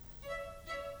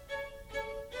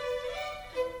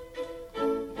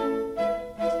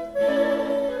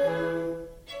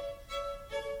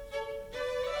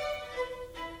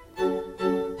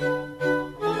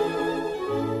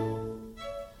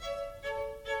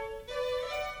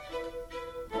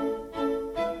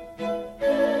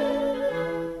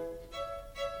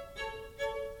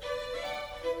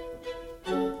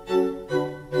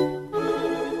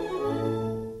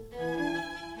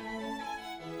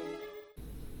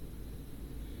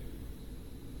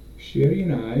Sheri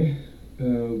and I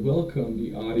welcome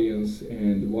the audience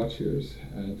and watchers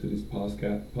to this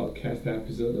podcast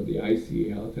episode of the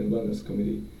ICA Health and Wellness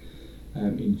Committee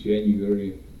in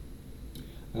January.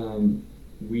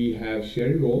 We have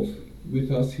Sheri Rolf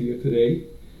with us here today.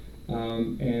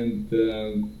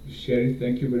 Sheri,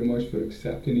 thank you very much for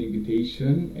accepting the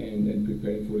invitation and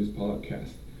preparing for this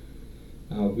podcast.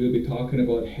 We'll be talking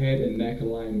about head and neck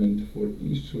alignment for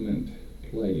instrument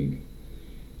playing.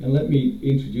 And let me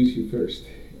introduce you first,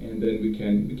 and then we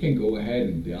can go ahead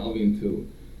and delve into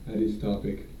this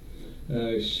topic.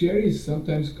 Sheri is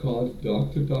sometimes called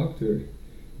Doctor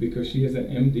because she has an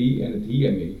MD and a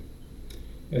DMA.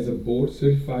 As a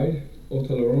board-certified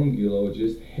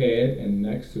otolaryngologist-head and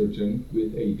neck surgeon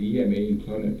with a DMA in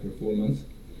clarinet performance,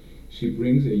 she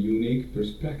brings a unique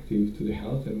perspective to the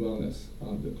health and wellness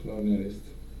of the clarinetist.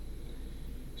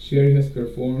 Sheri has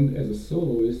performed as a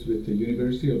soloist with the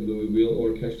University of Louisville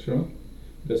Orchestra,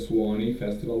 the Sewanee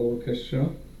Festival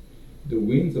Orchestra, the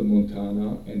Winds of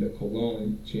Montana, and the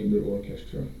Cologne Chamber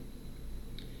Orchestra.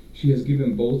 She has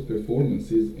given both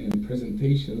performances and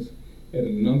presentations at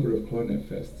a number of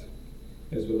ClarinetFests,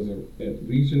 as well as at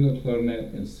regional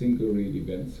clarinet and single reed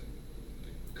events.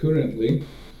 Currently,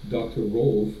 Dr.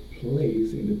 Rolf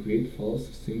plays in the Great Falls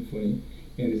Symphony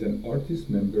and is an artist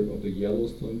member of the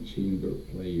Yellowstone Chamber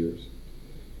Players.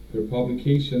 Her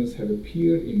publications have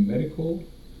appeared in medical,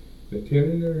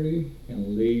 veterinary,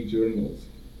 and lay journals.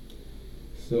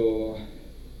 So,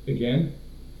 again,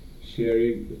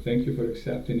 Sheri, thank you for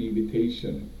accepting the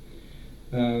invitation.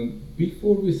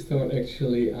 Before we start,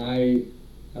 actually,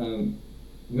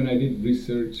 when I did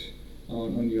research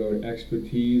on your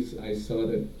expertise, I saw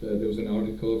that there was an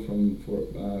article from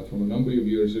a number of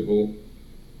years ago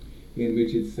in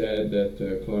which it said that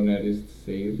the clarinetist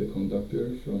saved the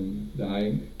conductor from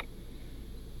dying.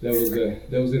 There was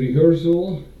a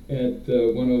rehearsal at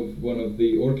one of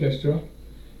the orchestra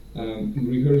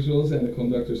rehearsals, and the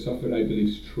conductor suffered, I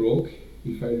believe, stroke,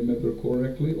 if I remember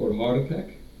correctly, or heart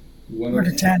attack. Heart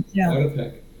attack. Heart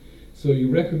attack. So you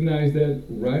recognize that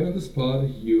right on the spot.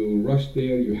 You rushed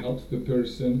there. You helped the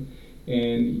person,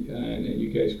 and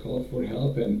you guys called for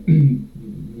help. And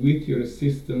with your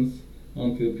assistance,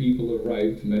 until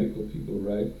medical people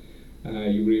arrived,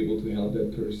 you were able to help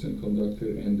that person, conductor,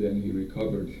 and then he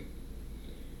recovered.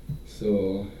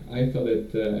 So I thought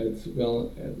that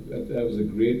that was a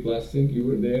great blessing. You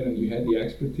were there and you had the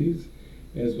expertise,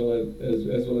 as well as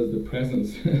the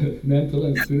presence, mental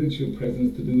and spiritual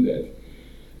presence to do that.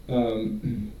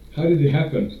 How did it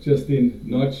happen? Just in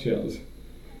nutshells.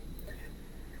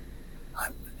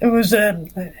 It was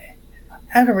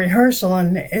at a rehearsal,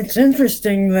 and it's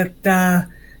interesting that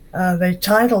they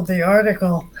titled the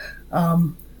article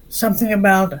something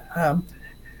about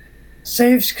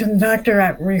saves conductor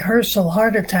at rehearsal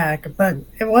heart attack, but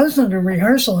it wasn't a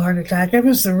rehearsal heart attack, it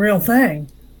was the real thing.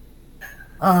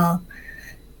 As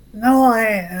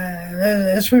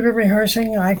we were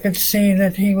rehearsing, I could see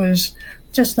that he was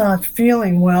just not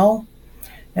feeling well,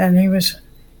 and he was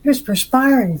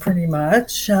perspiring pretty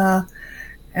much,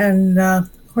 and of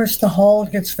course the hall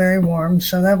gets very warm,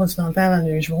 so that was not that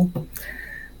unusual.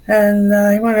 And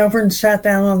he went over and sat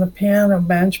down on the piano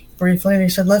bench briefly, and he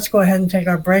said, "Let's go ahead and take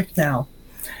our break now."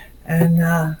 And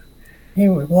he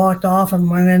walked off and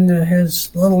went into his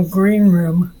little green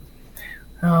room.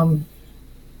 I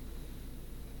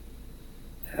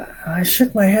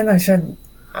shook my head and I said,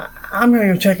 "I'm going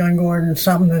to go check on Gordon.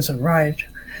 Something isn't right."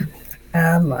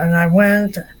 And I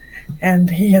went, and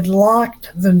he had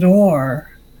locked the door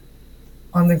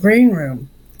on the green room.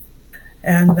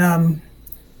 And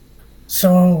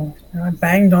so I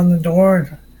banged on the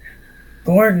door,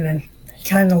 Gordon, and he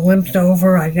kind of limped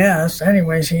over, I guess.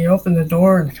 Anyways, he opened the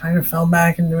door and kind of fell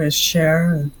back into his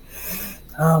chair. And,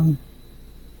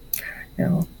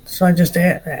 so I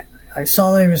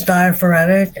saw that he was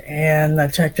diaphoretic, and I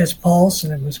checked his pulse,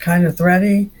 and it was kind of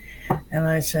thready. And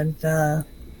I said,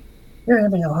 "You're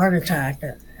having a heart attack,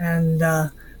 and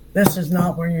this is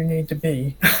not where you need to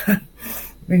be.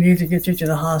 We need to get you to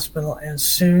the hospital as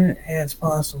soon as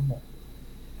possible."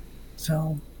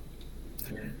 So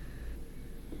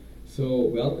your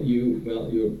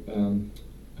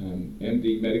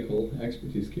MD medical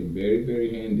expertise came very, very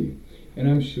handy, and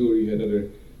I'm sure you had other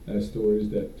stories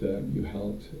that you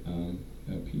helped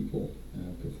people,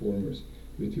 performers,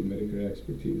 with your medical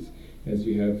expertise, as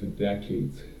you have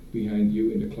decades behind you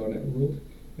in the clarinet world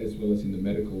as well as in the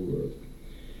medical world.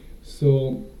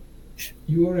 So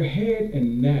you are a head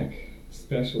and neck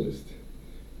specialist,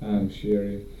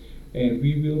 Sheri, and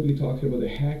we will be talking about the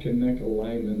head and neck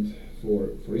alignment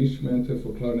for instrumental,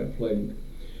 for clarinet playing.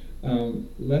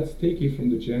 Let's take it from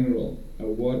the general.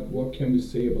 What can we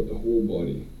say about the whole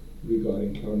body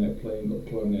regarding clarinet playing or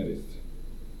clarinetist?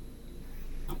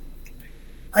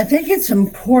 I think it's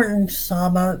important,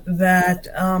 Saba, that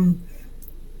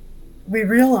we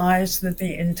realize that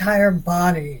the entire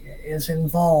body is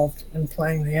involved in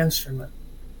playing the instrument.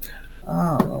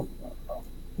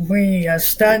 We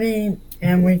study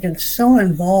and we get so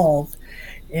involved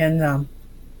in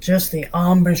just the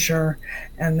embouchure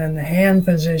and then the hand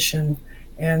position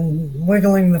and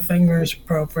wiggling the fingers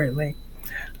appropriately.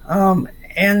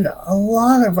 And a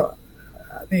lot of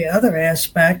the other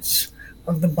aspects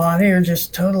of the body are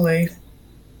just totally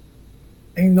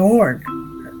ignored,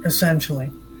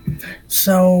 essentially.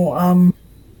 So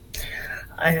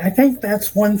I think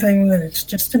that's one thing that it's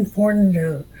just important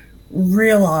to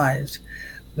realize,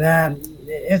 that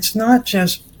it's not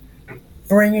just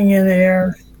bringing in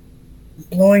air,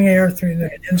 blowing air through the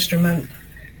instrument,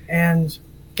 and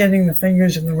getting the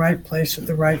fingers in the right place at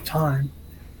the right time.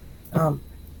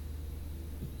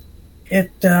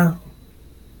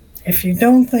 If you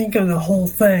don't think of the whole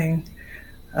thing,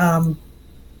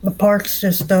 the parts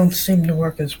just don't seem to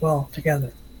work as well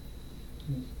together.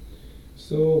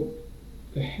 So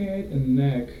the head and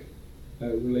neck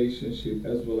relationship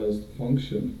as well as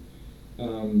function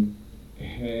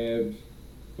have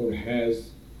or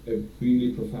has a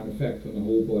really profound effect on the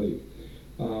whole body.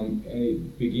 And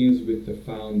it begins with the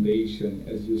foundation,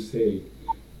 as you say.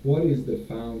 What is the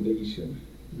foundation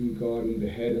regarding the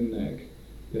head and neck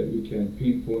that we can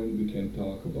pinpoint, we can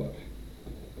talk about?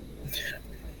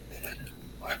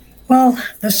 Well,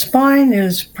 the spine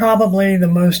is probably the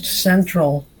most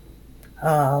central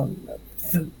to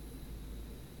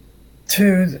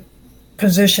the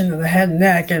position of the head and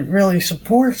neck. It really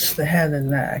supports the head and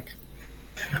neck.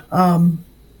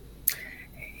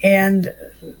 And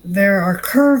there are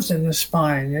curves in the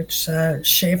spine. It's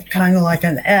shaped kind of like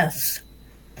an S.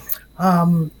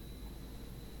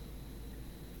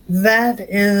 That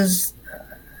is,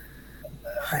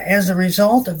 as a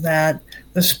result of that,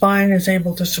 the spine is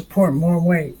able to support more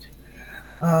weight.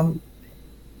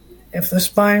 If the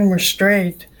spine were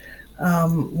straight,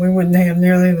 we wouldn't have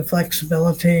nearly the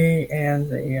flexibility and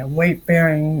the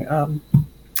weight-bearing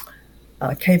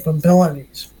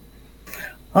capabilities.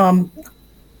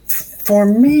 For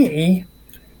me,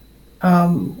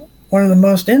 one of the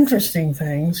most interesting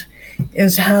things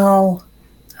is how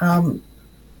the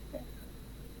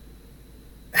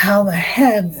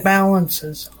head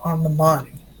balances on the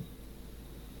body.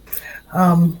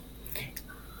 I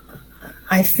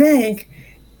think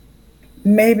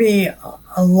maybe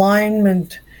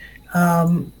alignment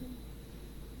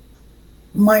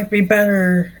might be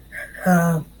better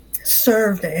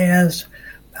served as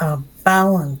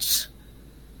balance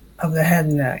of the head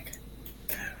and neck.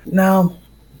 Now,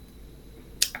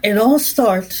 it all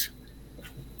starts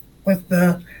with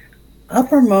the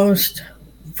uppermost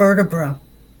vertebra,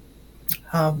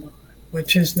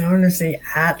 which is known as the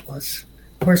atlas.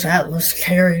 Of course, Atlas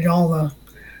carried all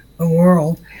the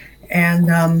world, and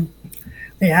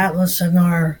the atlas in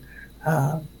the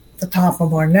top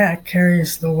of our neck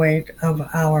carries the weight of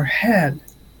our head.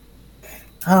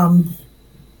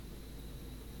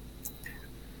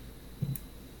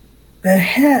 The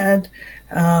head,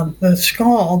 the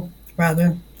skull,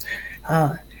 rather,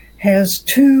 has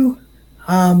two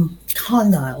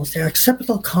condyles. They're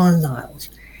occipital condyles.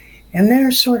 And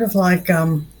they're sort of like,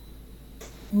 I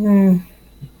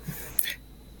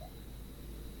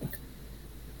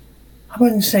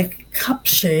wouldn't say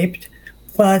cup-shaped,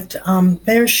 but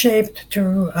they're shaped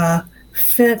to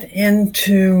fit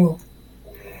into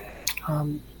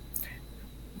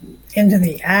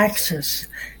the axis,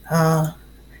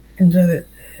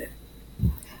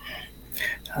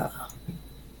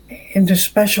 into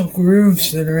special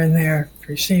grooves that are in there to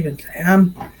receive it.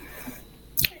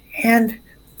 And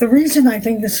the reason I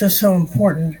think this is so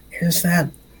important is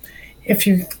that if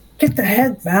you get the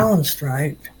head balanced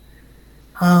right,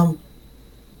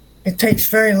 it takes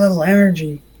very little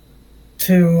energy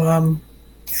to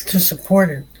support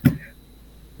it,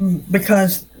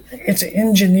 because it's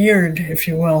engineered, if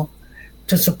you will,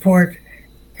 to support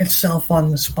itself on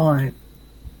the spine.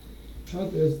 How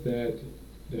does the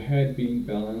head being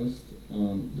balanced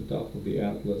on the top of the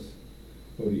atlas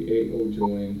or the AO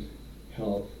joint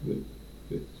help with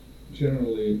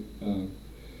generally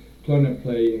clarinet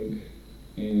playing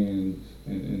and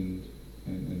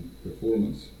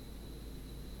performance?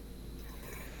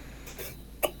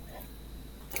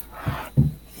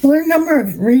 Well, there are a number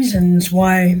of reasons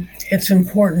why it's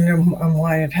important and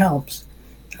why it helps.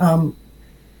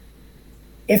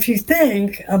 If you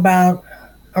think about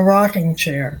a rocking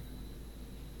chair,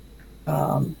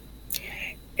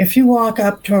 if you walk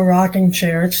up to a rocking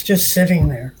chair, it's just sitting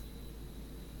there,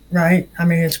 right? I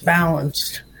mean, it's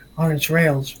balanced on its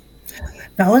rails.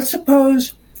 Now, let's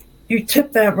suppose you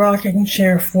tip that rocking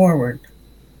chair forward.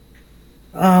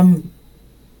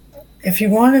 If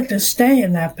you want it to stay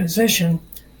in that position,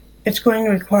 it's going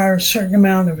to require a certain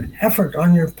amount of effort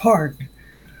on your part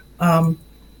to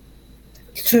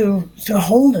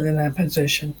hold it in that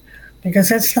position, because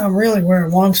that's not really where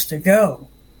it wants to go.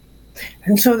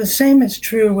 And so the same is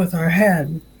true with our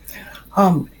head.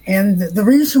 And the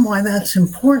reason why that's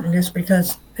important is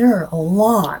because there are a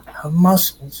lot of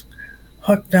muscles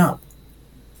hooked up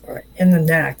in the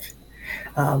neck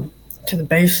to the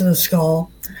base of the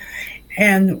skull.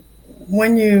 And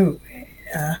when you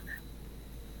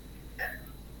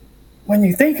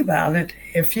think about it,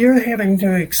 if you're having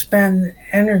to expend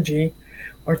energy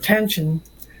or tension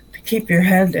to keep your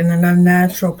head in an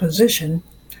unnatural position,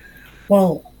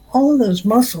 well, all of those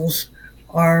muscles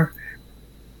are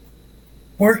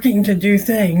working to do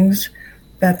things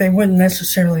that they wouldn't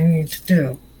necessarily need to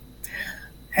do.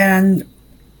 And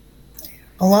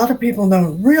a lot of people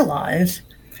don't realize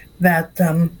that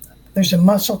there's a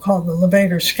muscle called the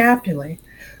levator scapulae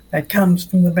that comes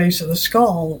from the base of the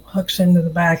skull, hooks into the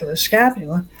back of the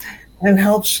scapula, and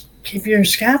helps keep your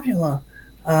scapula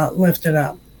lifted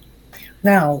up.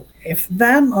 Now, if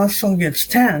that muscle gets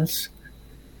tense,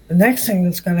 the next thing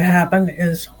that's going to happen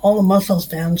is all the muscles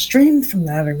downstream from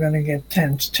that are going to get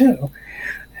tense too.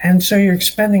 And so you're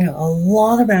expending a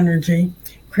lot of energy,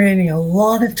 creating a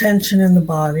lot of tension in the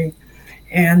body.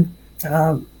 And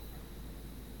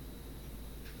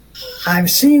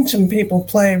I've seen some people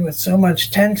play with so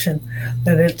much tension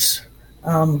that it's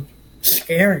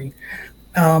scary.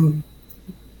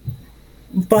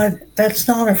 But that's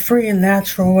not a free and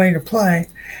natural way to play.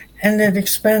 And it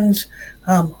expends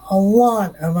a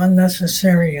lot of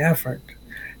unnecessary effort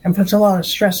and puts a lot of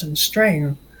stress and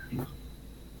strain.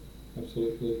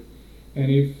 Absolutely.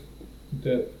 And if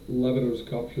that levator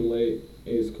scapulae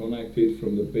is connected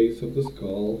from the base of the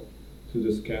skull to the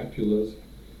scapulas,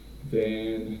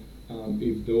 then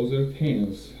if those are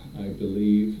tense, I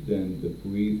believe then the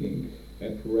breathing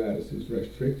apparatus is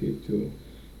restricted too.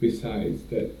 Besides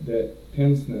that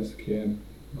tenseness can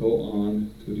go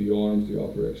on to the arms, the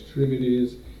upper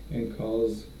extremities, and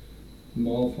cause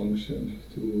malfunction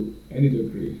to any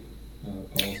degree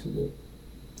possible.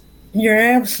 You're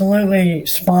absolutely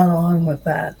spot on with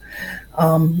that.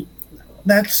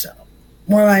 That's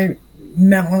what I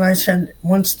meant when I said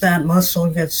once that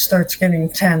muscle starts getting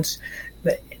tense,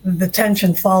 the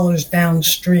tension follows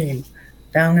downstream,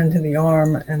 down into the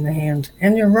arm and the hand.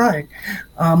 And you're right.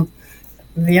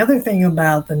 The other thing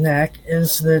about the neck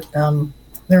is that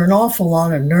there are an awful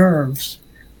lot of nerves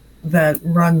that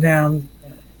run down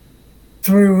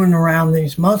through and around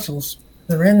these muscles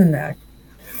that are in the neck.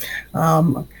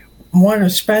 One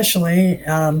especially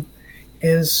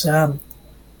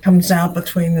comes out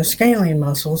between the scalene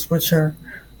muscles, which are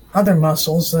other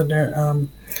muscles that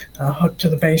are hooked to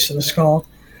the base of the skull.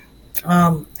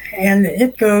 And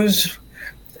it goes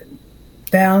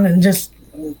down and just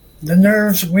the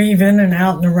nerves weave in and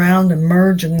out and around and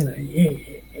merge and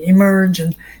emerge.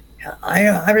 And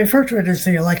I refer to it as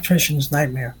the electrician's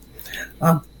nightmare.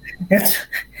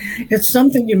 It's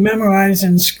something you memorize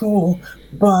in school,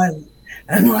 but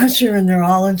unless you're a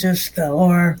neurologist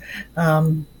or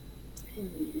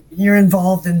you're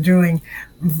involved in doing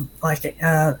like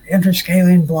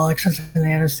interscalene blocks as an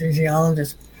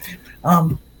anesthesiologist,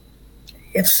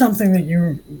 it's something that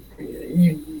you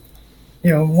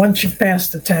once you pass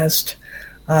the test,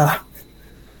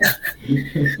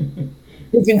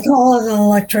 you can call it an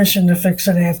electrician to fix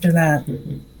it after that.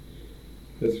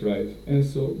 That's right. And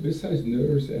so besides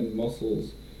nerves and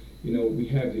muscles, we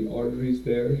have the arteries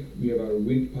there, we have our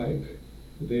windpipe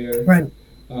there. Right.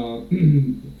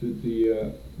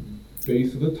 The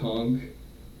base of the tongue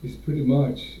is pretty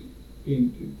much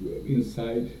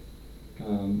inside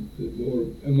or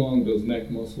among those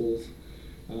neck muscles.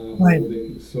 Right.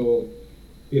 So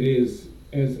it is,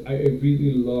 as I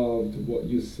really loved what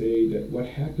you say, that what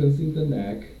happens in the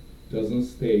neck doesn't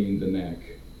stay in the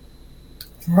neck.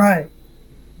 Right.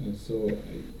 And so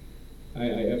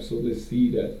I absolutely see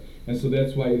that. And so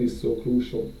that's why it is so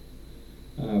crucial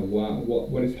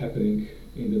what is happening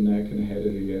in the neck and head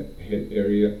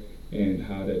area and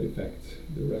how that affects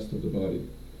the rest of the body.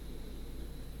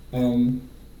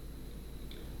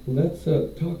 Let's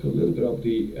talk a little bit about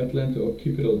the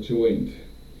atlanto-occipital joint.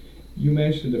 You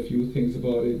mentioned a few things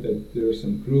about it, that there are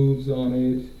some grooves on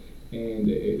it, and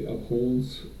it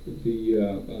upholds the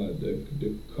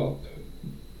cup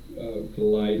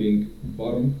gliding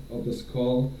bottom of the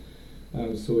skull,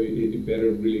 so it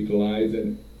better really glides.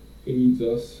 And aids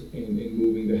us in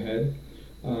moving the head.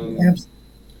 Yes.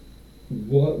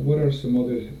 What are some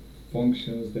other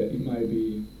functions that it might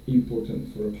be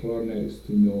important for a clarinetist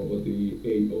to know about the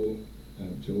AO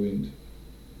joint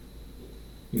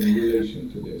in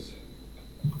relation to this?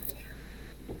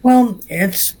 Well,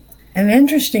 it's an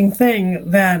interesting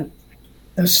thing that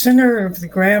the center of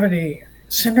gravity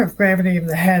of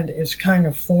the head is kind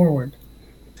of forward.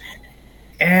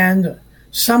 And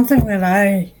something that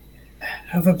I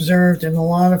have observed in a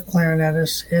lot of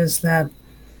clarinetists is that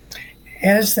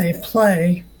as they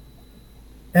play,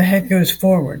 the head goes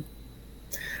forward.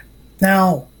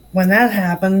 Now, when that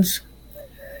happens,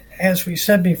 as we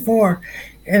said before,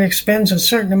 it expends a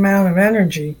certain amount of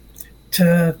energy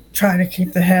to try to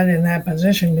keep the head in that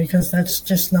position because that's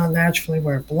just not naturally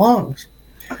where it belongs.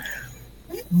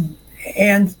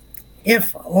 And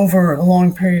if over a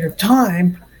long period of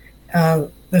time,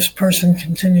 this person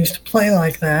continues to play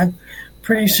like that,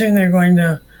 pretty soon they're going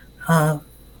to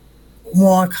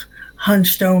walk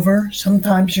hunched over.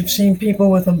 Sometimes you've seen people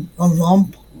with a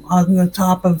lump on the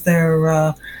top of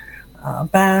their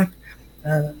back.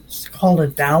 It's called a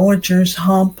dowager's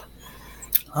hump.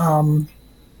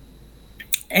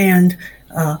 And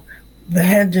the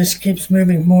head just keeps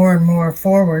moving more and more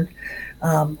forward,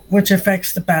 which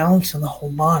affects the balance of the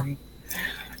whole body.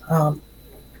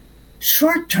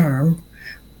 Short term,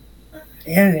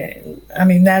 and I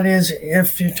mean, that is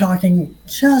if you're talking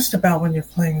just about when you're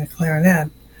playing the clarinet.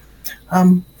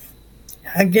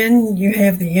 Again, you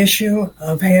have the issue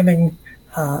of having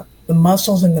the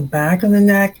muscles in the back of the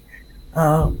neck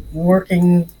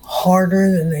working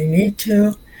harder than they need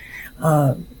to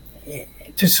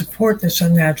support this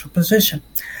unnatural position.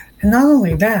 And not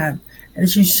only that,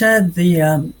 as you said,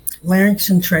 the larynx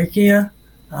and trachea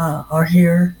are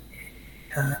here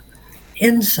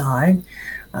inside.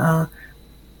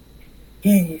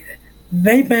 They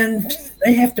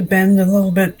have to bend a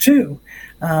little bit too.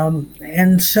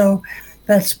 And so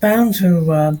that's bound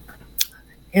to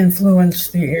influence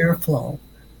the airflow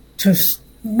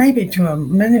maybe to a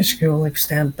minuscule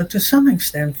extent, but to some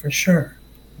extent for sure.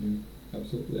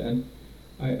 Absolutely. And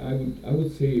I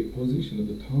would say position of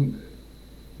the tongue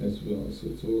as well. So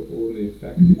it's only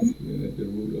effective at the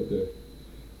root of the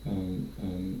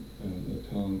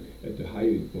tongue at the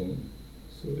hyoid bone.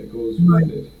 So that goes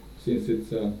with it. Since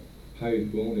its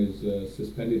hyoid bone is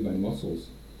suspended by muscles.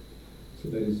 So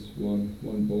that is one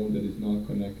bone that is not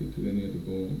connected to any other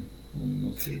bone on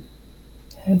muscle.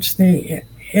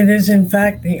 It is in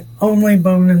fact the only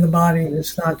bone in the body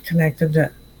that's not connected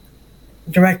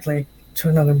directly to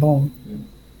another bone. Yeah.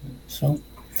 So.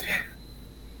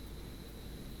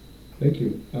 Thank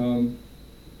you.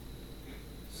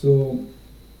 So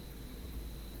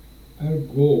our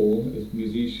goal as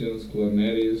musicians,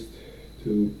 clarinetists,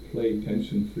 to play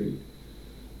tension-free,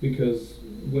 because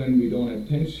when we don't have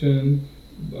tension,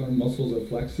 our muscles are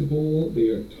flexible. They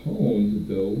are toned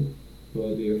though,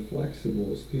 but they are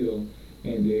flexible still,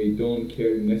 and they don't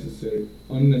carry unnecessary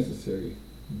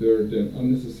burden,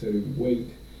 unnecessary weight.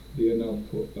 They are not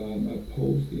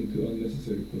posed into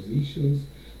unnecessary positions.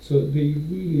 So they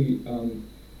really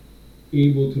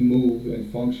able to move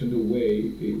and function the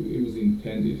way it was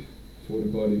intended for the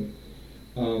body.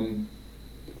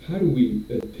 How do we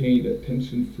attain that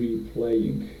tension-free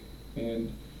playing?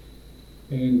 And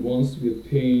once we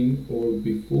attain, or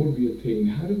before we attain,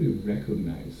 how do we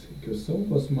recognize? Because some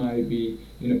of us might be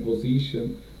in a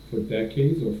position for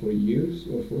decades or for years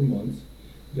or for months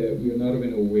that we are not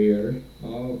even aware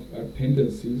of our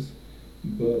tendencies.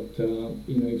 But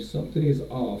if something is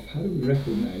off, how do we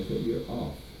recognize that we are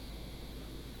off?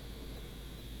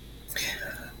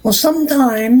 Well,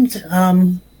 sometimes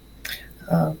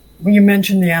you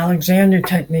mentioned the Alexander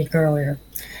technique earlier,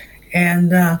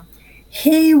 and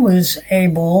he was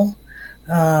able,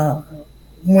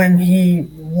 when he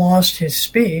lost his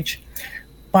speech,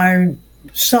 by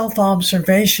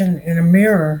self-observation in a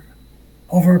mirror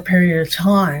over a period of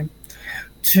time,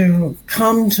 to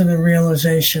come to the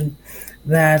realization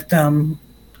that the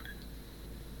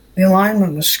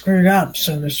alignment was screwed up,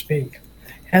 so to speak,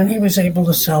 and he was able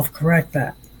to self-correct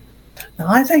that. Now,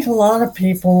 I think a lot of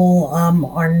people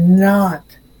are not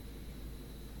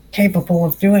capable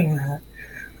of doing that.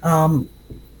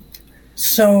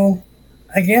 So,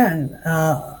 again,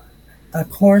 a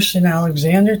course in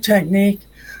Alexander technique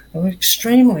was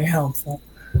extremely helpful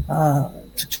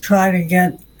to try to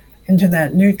get into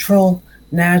that neutral,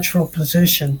 natural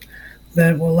position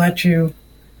that will let you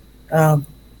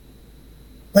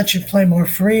play more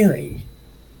freely.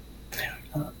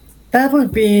 That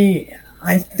would be,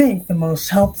 I think, the most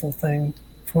helpful thing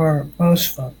for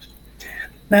most folks.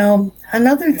 Now,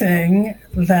 another thing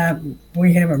that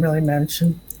we haven't really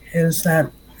mentioned is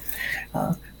that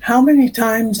how many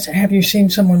times have you seen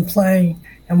someone play,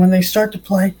 and when they start to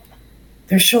play,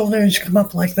 their shoulders come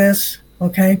up like this,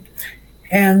 okay?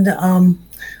 And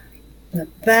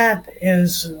that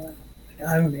is,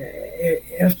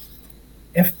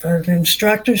 if an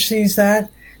instructor sees that,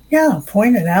 yeah,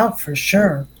 point it out for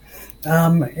sure.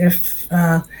 If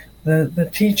the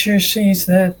teacher sees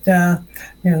that the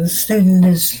student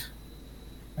is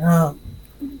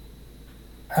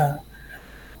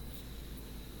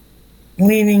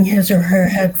leaning his or her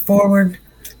head forward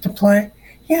to play,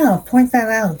 yeah, point that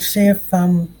out. See if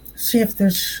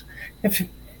there's if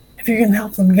you can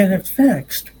help them get it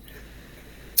fixed.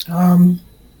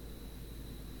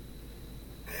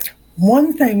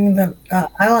 One thing that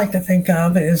I like to think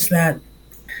of is that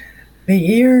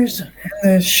the ears and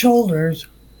the shoulders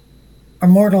are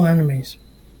mortal enemies.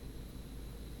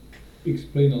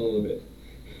 Explain a little bit.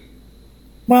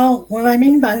 Well, what I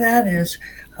mean by that is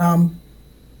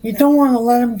you don't want to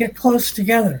let them get close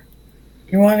together.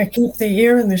 You want to keep the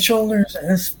ear and the shoulders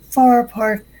as far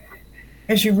apart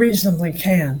as you reasonably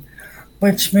can,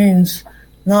 which means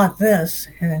not this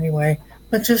in any way,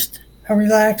 but just a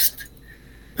relaxed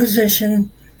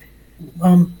position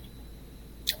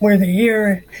where the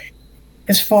ear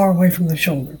is far away from the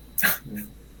shoulder.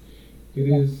 It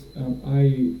is,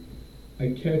 I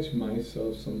catch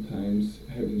myself sometimes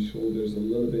having shoulders a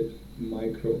little bit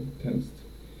micro-tensed.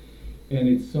 And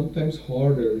it's sometimes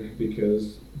harder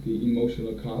because the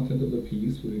emotional content of the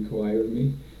piece would require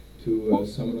me to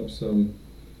summon up some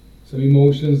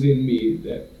emotions in me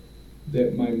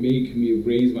that might make me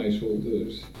raise my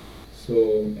shoulders. So,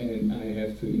 and I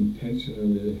have to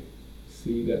intentionally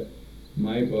see that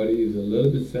my body is a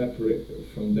little bit separate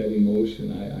from that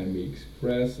emotion. I may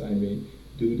express, I may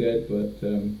do that, but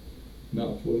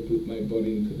not fully put my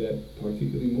body into that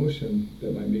particular emotion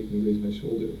that might make me raise my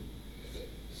shoulder.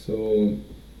 So,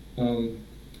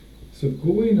 so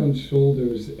going on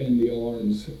shoulders and the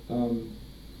arms,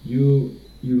 you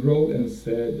wrote and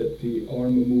said that the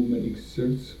arm movement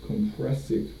exerts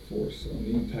compressive force on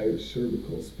the entire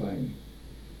cervical spine.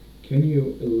 Can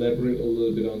you elaborate a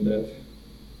little bit on that?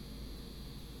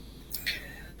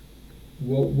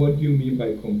 What do you mean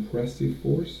by compressive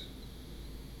force?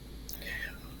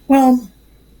 Well,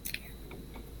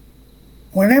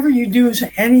 whenever you do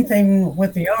anything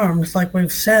with the arms, like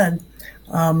we've said,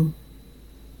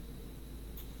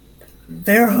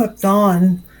 they're hooked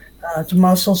on to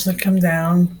muscles that come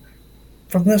down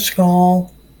from the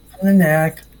skull, from the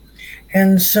neck.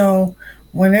 And so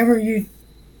whenever you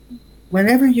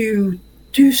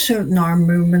do certain arm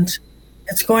movements,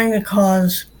 it's going to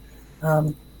cause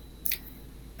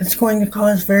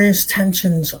various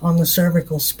tensions on the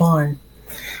cervical spine.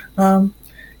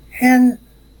 And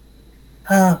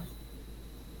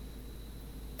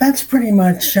that's pretty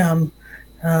much,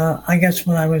 I guess,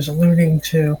 what I was alluding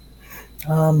to.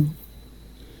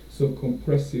 So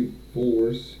compressive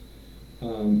force,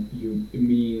 it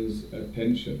means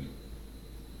tension.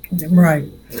 Right.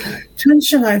 Okay.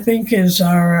 Tension, I think, is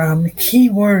our key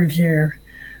word here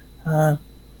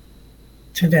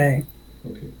today.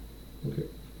 Okay.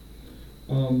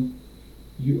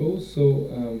 You also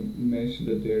mentioned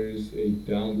that there is a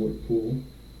downward pull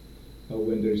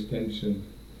when there's tension.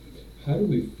 How do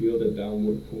we feel the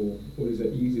downward pull, or is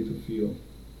that easy to feel?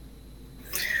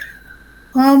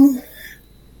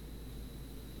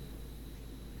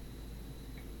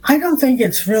 I don't think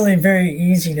it's really very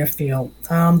easy to feel.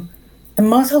 The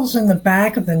muscles in the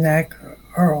back of the neck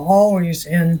are always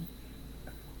in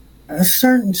a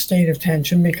certain state of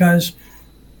tension because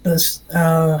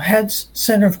the head's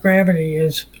center of gravity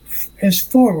is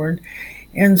forward,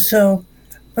 and so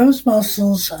those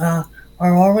muscles are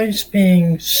always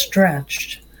being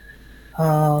stretched,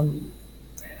 and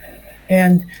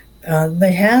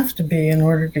they have to be in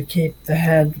order to keep the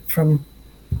head from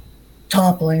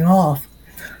toppling off.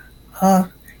 I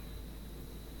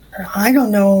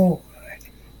don't know.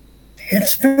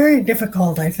 It's very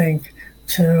difficult, I think,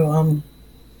 to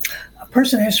a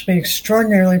person has to be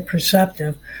extraordinarily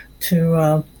perceptive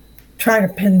to try to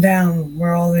pin down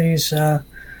where all these where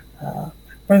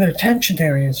their tension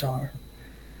areas are.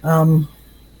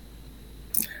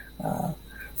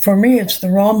 For me, it's the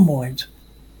rhomboids.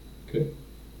 Okay.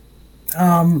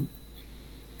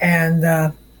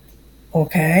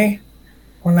 Okay,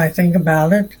 when I think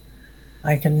about it,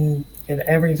 I can get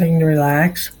everything to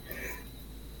relax.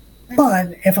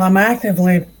 But if I'm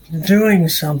actively doing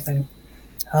something,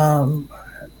 an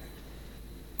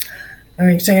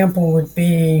example would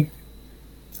be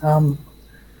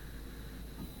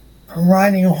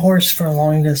riding a horse for a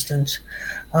long distance,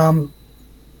 the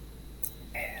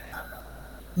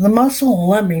muscle will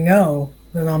let me know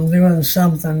that I'm doing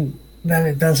something that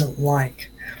it doesn't like.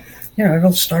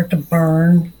 It'll start to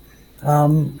burn,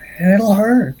 and it'll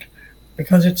hurt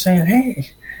because it's saying,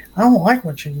 hey, I don't like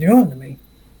what you're doing to me.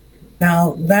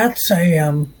 Now, that's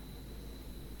that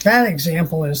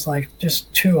example is like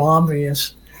just too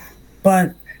obvious.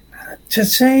 But to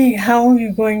say, how are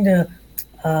you going to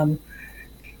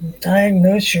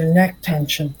diagnose your neck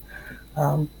tension?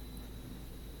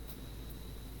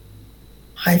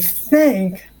 I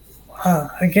think,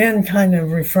 again, kind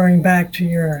of referring back to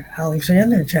your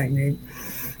Alexander technique,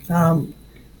 one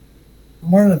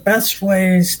of the best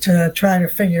ways to try to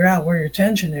figure out where your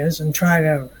tension is and try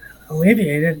to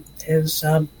alleviate it is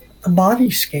a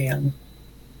body scan.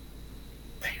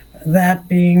 That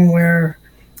being where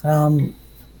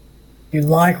you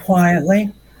lie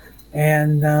quietly,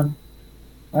 and I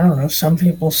don't know, some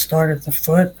people start at the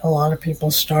foot, a lot of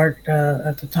people start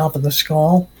at the top of the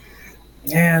skull,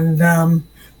 and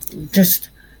just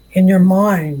in your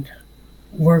mind,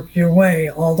 work your way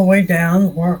all the way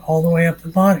down or all the way up the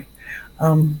body.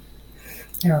 And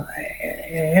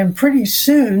pretty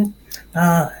soon,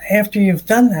 after you've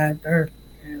done that, or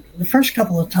the first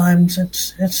couple of times,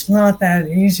 it's not that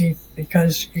easy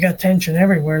because you got tension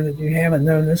everywhere that you haven't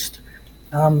noticed.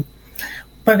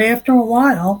 But after a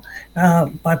while,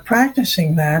 by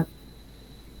practicing that,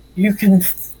 you can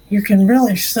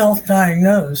really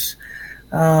self-diagnose,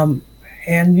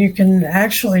 and you can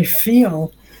actually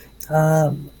feel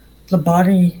the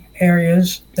body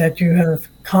areas that you have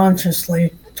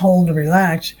consciously told to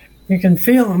relax. You can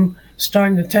feel them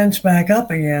starting to tense back up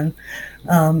again,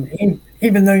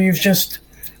 even though you've just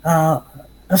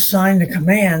assigned a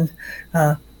command.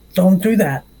 Don't do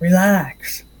that.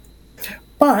 Relax.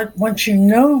 But once you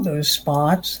know those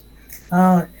spots,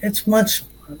 it's much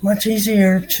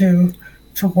easier to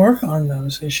work on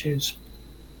those issues.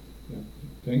 Yeah.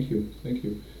 Thank you.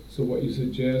 So what you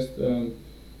suggest,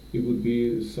 it would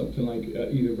be something like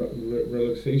either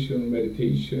relaxation or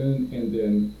meditation, and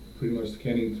then pretty much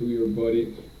scanning through your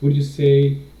body. Would you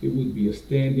say it would be a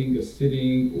standing, a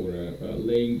sitting, or a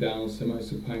laying down,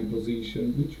 semi-supine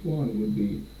position? Which one would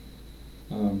be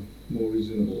more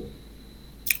reasonable?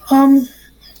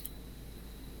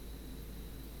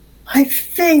 I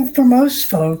think for most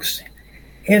folks,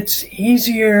 it's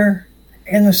easier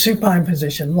in the supine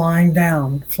position, lying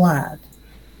down flat.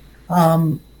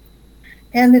 And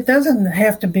it doesn't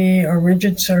have to be a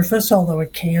rigid surface, although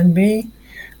it can be.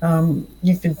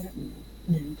 You can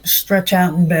stretch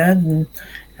out in bed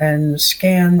and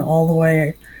scan all the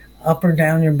way up or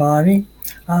down your body.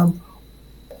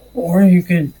 Or you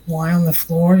could lie on the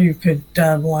floor. You could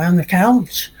lie on the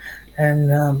couch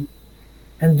and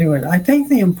do it. I think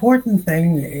the important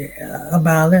thing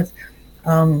about it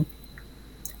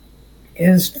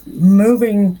is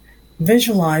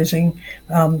visualizing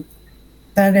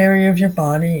that area of your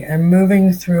body and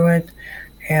moving through it,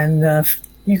 and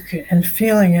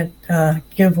feeling it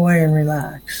give way and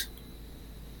relax.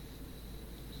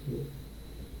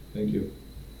 Thank you.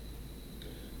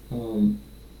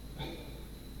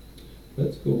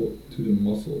 Let's go to the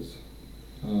muscles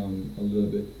a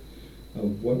little bit.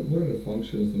 What are the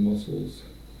functions of the muscles?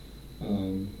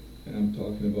 And I'm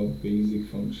talking about basic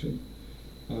function.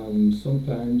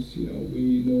 Sometimes,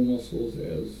 we know muscles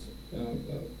as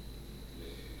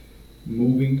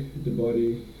moving the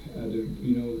body,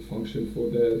 the function for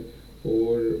that,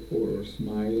 or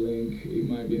smiling. It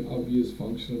might be an obvious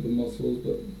function of the muscles,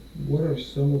 but what are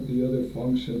some of the other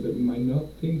functions that we might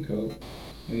not think of?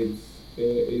 And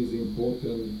it is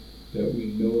important that we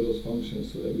know those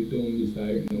functions so that we don't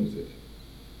misdiagnose it.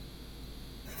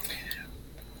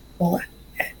 Well,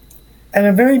 at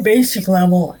a very basic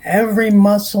level, every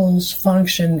muscle's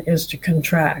function is to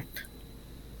contract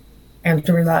and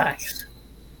to relax.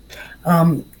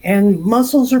 And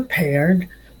muscles are paired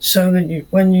so that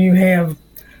when you have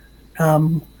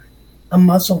a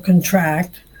muscle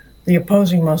contract, the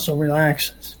opposing muscle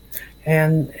relaxes.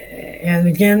 And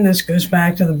again, this goes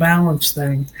back to the balance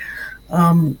thing.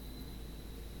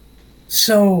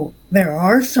 So there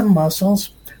are some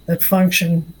muscles that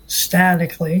function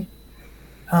statically.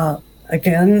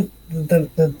 Again, the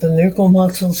nuchal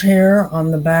muscles here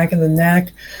on the back of the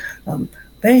neck,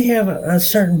 they have a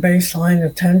certain baseline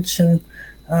of tension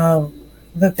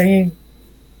that they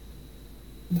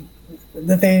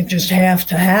just have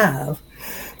to have.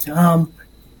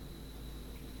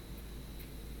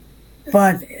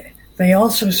 But they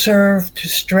also serve to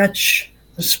stretch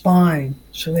the spine.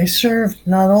 So they serve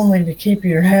not only to keep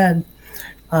your head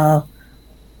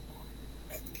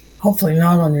hopefully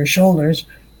not on your shoulders,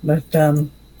 but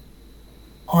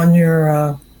on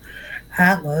your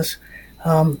atlas,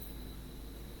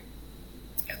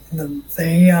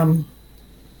 they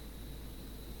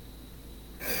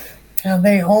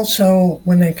also,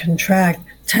 when they contract,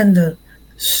 tend to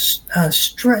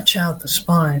stretch out the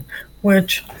spine,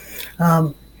 which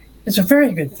is a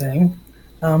very good thing.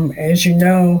 As you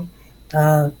know,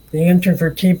 the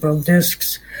intervertebral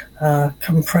discs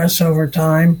compress over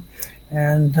time,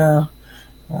 and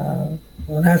well,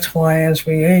 that's why as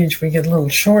we age, we get a little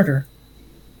shorter.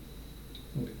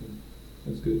 Okay,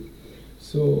 that's good.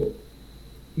 So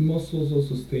muscles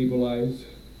also stabilize,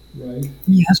 right?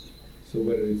 Yes. So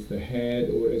whether it's the head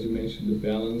or, as you mentioned, the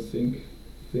balancing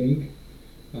thing,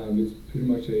 it's pretty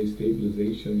much a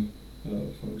stabilization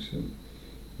function.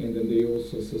 And then they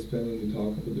also suspend, when we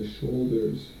talk about the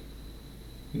shoulders,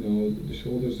 the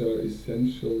shoulders are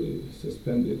essentially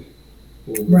suspended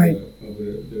over, right.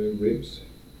 the ribs.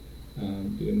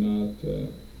 They're not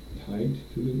tied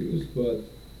to the ribs, but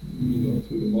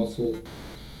through the muscle,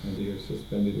 they are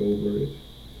suspended over it.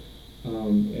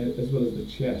 As well as the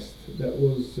chest. That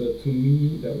was, to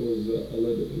me, that was a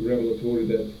little revelatory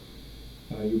that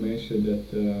you mentioned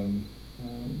that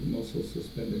muscles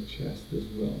suspend the chest as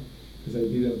well. Because I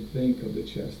didn't think of the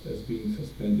chest as being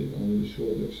suspended, only the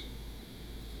shoulders.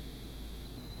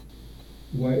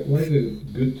 Why is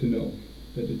it good to know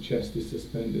that the chest is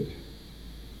suspended?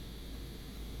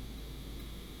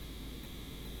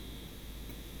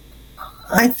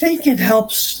 I think it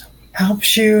helps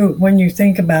you, when you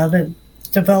think about it,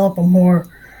 develop a more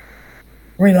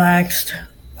relaxed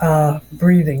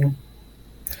breathing.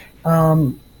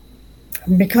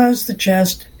 Because the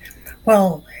chest,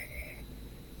 well,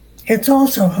 it's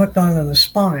also hooked onto the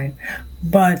spine,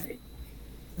 but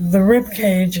the rib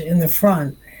cage in the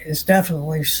front is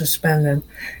definitely suspended.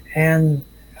 And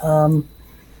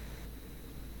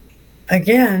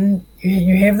again,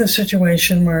 you have the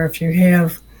situation where if you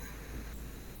have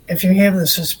the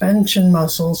suspension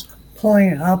muscles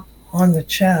pulling up on the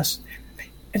chest,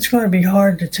 it's going to be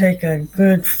hard to take a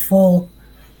good, full,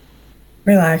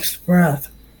 relaxed breath.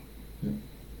 Yeah,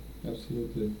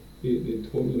 absolutely.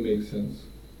 It totally makes sense.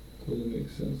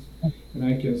 And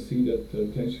I can see that the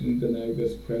tension in the neck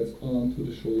that spreads onto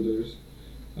the shoulders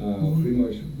pretty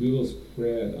much will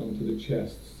spread onto the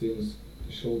chest, since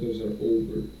the shoulders are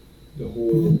over the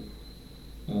whole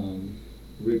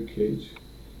rib cage,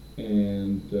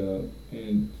 and the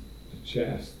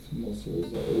chest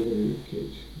muscles are over the rib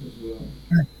cage as well.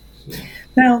 So.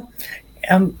 Now,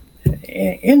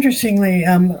 interestingly,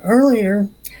 earlier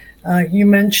you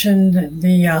mentioned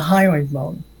the hyoid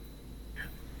bone.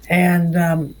 And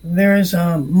there is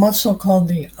a muscle called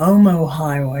the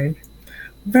omohyoid,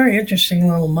 very interesting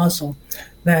little muscle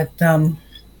that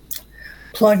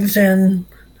plugs in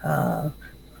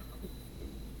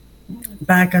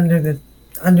back under the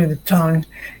tongue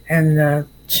and the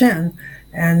chin,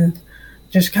 and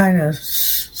just kind of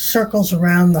circles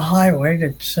around the hyoid.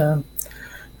 It's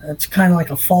kind of like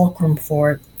a fulcrum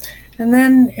for it, and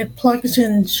then it plugs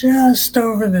in just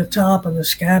over the top of the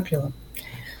scapula.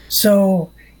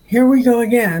 So here we go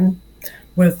again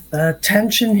with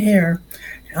tension here.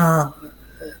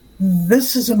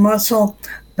 This is a muscle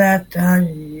that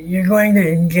you're going to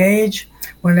engage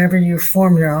whenever you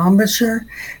form your embouchure,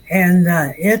 and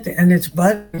it and its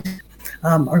buddies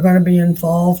are going to be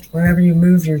involved whenever you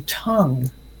move your tongue.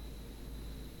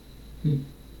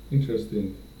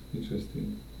 Interesting.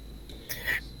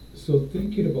 So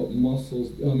thinking about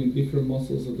muscles, different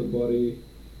muscles of the body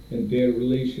and their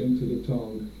relation to the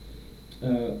tongue,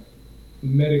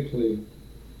 medically,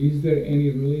 is there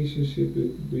any relationship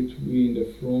between the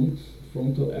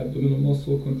frontal abdominal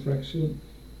muscle contraction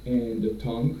and the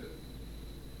tongue?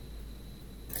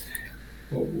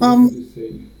 What would you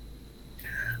say?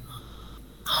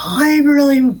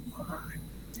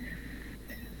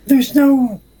 There's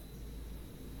no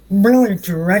really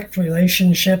direct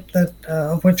relationship that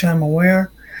of which I'm aware,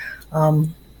 but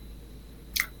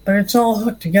it's all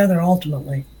hooked together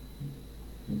ultimately.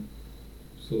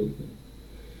 Absolutely.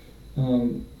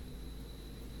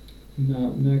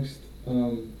 Now, next,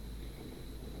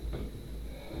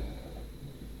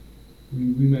 we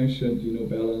mentioned,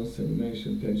 balance, and we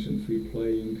mentioned tension-free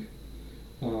playing,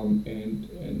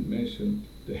 and mentioned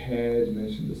the head,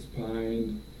 mentioned the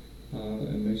spine,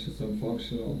 and mentioned some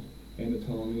functional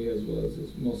anatomy as well as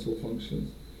muscle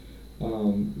functions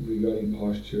regarding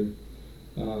posture.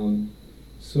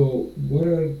 So, what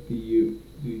are the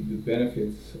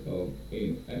benefits of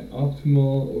an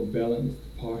optimal or balanced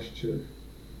posture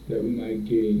that we might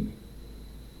gain?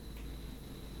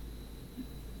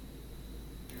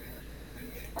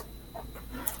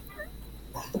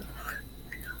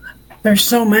 There's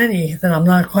so many that I'm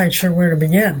not quite sure where to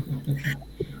begin.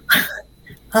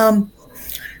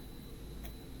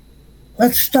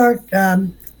 Let's start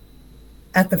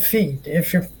at the feet.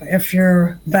 If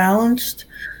you're balanced,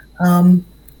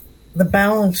 the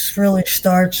balance really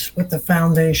starts with the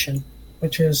foundation,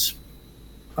 which is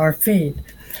our feet.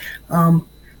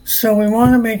 So we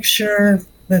want to make sure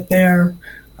that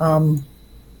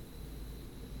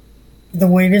the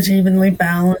weight is evenly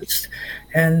balanced,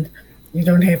 and you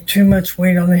don't have too much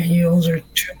weight on the heels or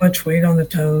too much weight on the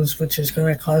toes, which is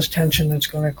going to cause tension that's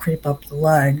going to creep up the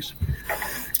legs.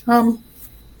 From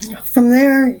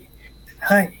there,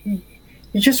 you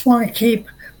just want to keep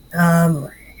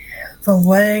the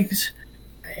legs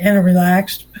in a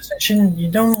relaxed position.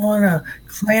 You don't want to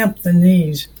clamp the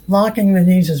knees. Locking the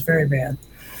knees is very bad.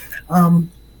 And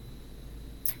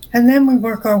then we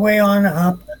work our way on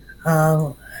up.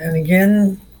 And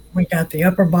again, we got the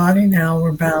upper body. Now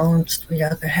we're balanced. We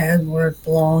got the head where it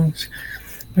belongs.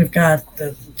 We've got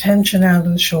the tension out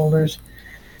of the shoulders.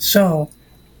 So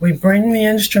we bring the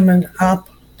instrument up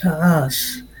to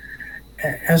us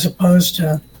as opposed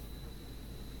to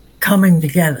coming to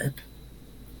get it.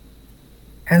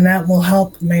 And that will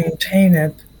help maintain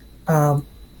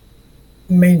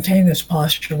this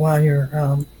posture while you're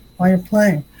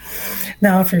playing.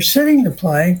 Now, if you're sitting to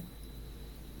play,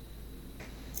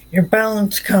 your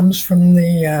balance comes from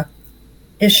the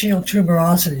ischial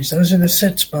tuberosities. Those are the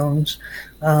sits bones.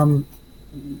 And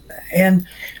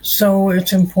so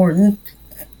it's important,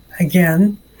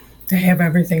 again, to have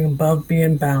everything above be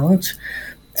in balance,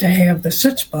 to have the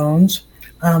sits bones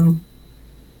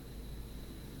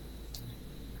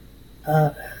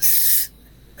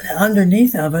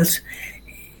underneath of us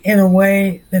in a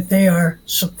way that they are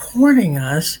supporting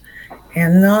us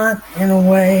and not in a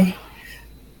way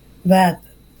that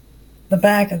the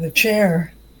back of the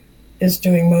chair is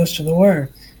doing most of the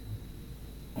work.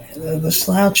 The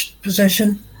slouched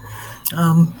position,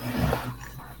 some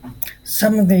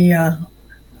of the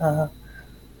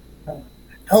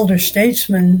elder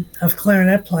statesmen of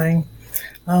clarinet playing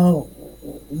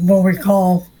will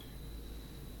recall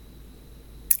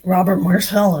Robert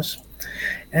Marcellus,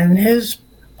 and his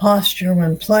posture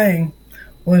when playing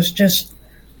was just,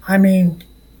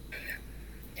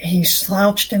 he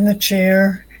slouched in the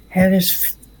chair, had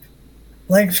his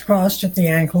legs crossed at the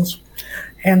ankles,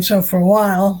 and so for a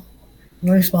while, at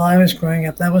least while I was growing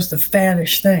up, that was the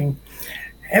faddish thing.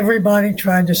 Everybody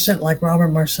tried to sit like Robert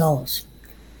Marcellus.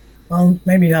 Well,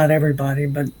 maybe not everybody,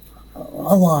 but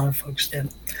a lot of folks did.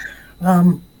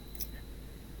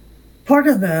 Part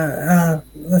of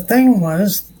the thing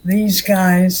was these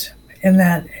guys in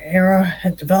that era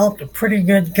had developed a pretty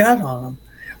good gut on them.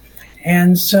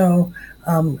 And so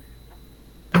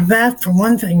that, for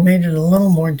one thing, made it a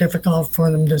little more difficult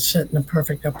for them to sit in a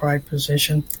perfect upright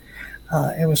position.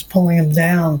 It was pulling them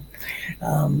down.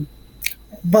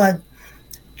 But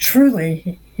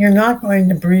truly, you're not going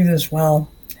to breathe as well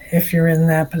if you're in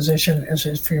that position as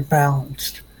if you're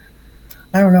balanced.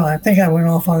 I don't know. I think I went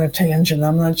off on a tangent.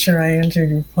 I'm not sure I answered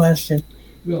your question.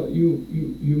 Well, you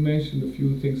mentioned a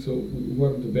few things. So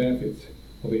what are the benefits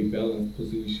of a balanced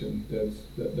position? That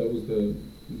was the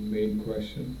main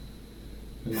question.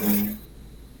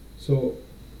 So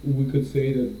we could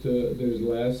say that there's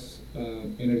less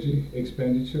energy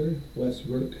expenditure, less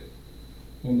work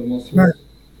on the muscles. Right.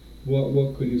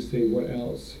 What could you say? What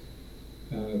else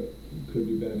could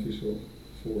be beneficial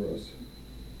for us?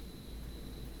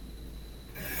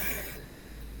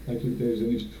 Like if there's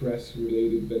any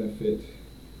stress-related benefit.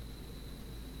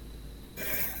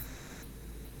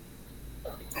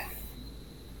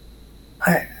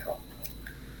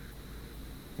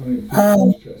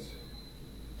 Physical stress.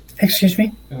 Excuse me?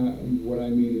 What I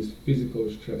mean is physical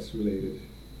stress-related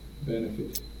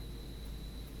benefit.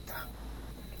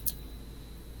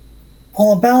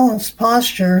 Well, a balanced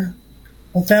posture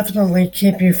will definitely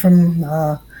keep you from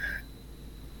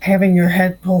having your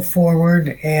head pull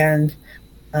forward and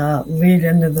lead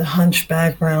into the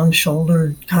hunchback,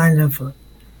 round-shouldered kind of,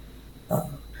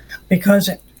 because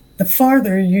the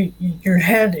farther your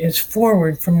head is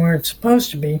forward from where it's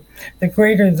supposed to be, the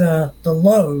greater the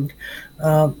load,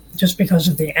 just because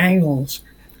of the angles.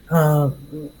 Kind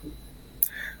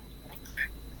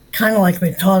of like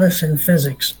they taught us in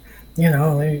physics.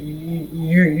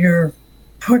 You're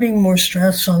putting more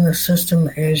stress on the system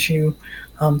as you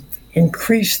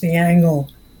increase the angle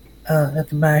at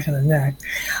the back of the neck.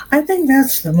 I think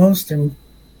that's the most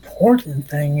important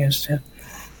thing, is to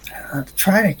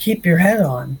try to keep your head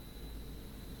on.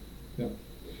 Yeah.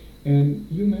 And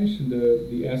you mentioned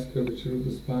the S curvature of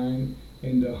the spine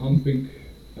and the humping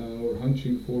or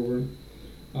hunching forward.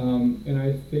 And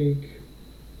I think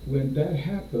when that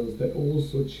happens, that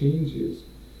also changes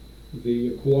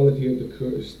the quality of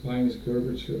the spine's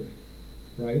curvature,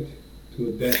 right? To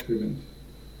a detriment.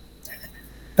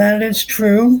 That is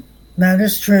true. That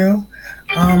is true.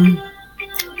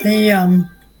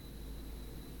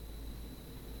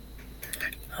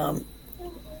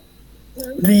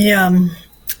 The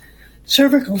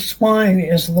cervical spine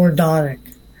is lordotic,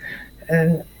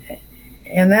 and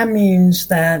that means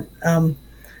that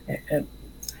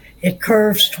it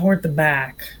curves toward the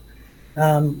back.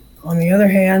 On the other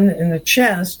hand, in the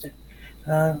chest,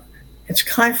 it's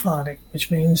kyphotic, which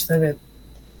means that it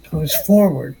goes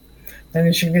forward. Then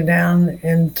as you go down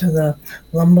into the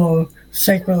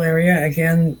lumbosacral area,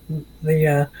 again,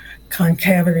 the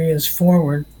concavity is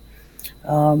forward.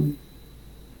 And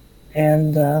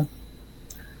the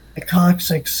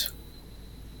coccyx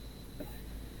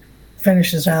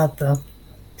finishes out the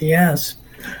S.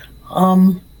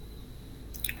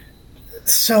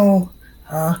 So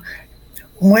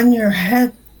when your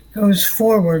head goes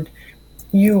forward,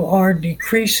 you are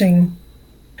decreasing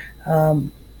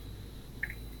the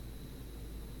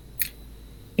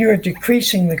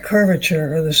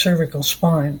curvature of the cervical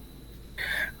spine.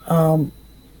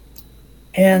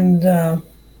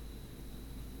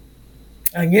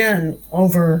 Again,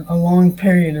 over a long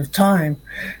period of time,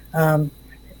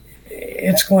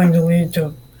 it's going to lead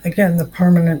to, again, the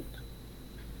permanent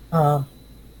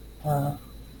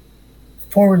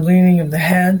forward leaning of the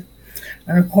head.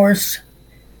 And of course,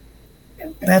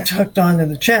 that's hooked onto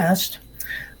the chest.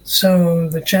 So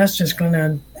the chest is going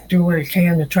to do what it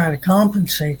can to try to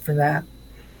compensate for that.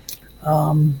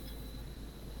 Yeah,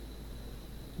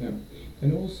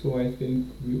 and also I think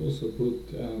we also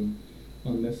put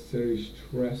unnecessary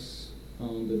stress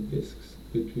on the discs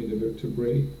between the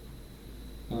vertebrae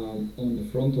on the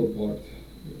frontal part,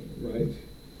 right?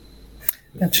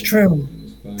 That's true.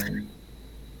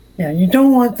 Yeah, you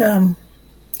don't want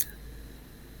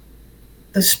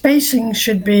the spacing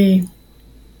should be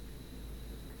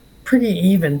pretty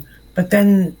even, but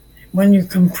then when you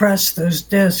compress those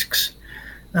discs,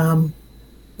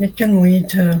 it can lead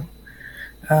to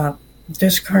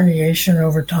disc herniation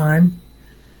over time.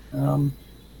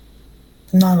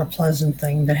 Not a pleasant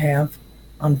thing to have,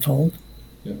 I'm told.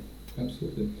 Yeah,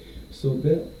 absolutely. So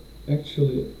that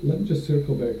actually, let me just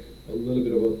circle back a little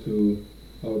bit about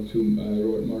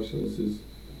Robert Marshall's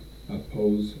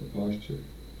pose or posture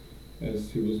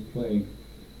as he was playing.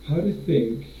 How do you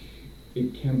think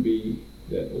it can be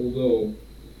that although,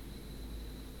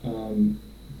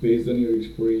 based on your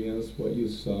experience, what you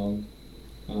saw,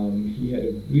 he had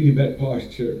a really bad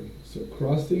posture? So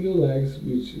crossing the legs,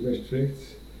 which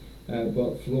restricts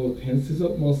blood flow, tenses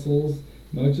up muscles,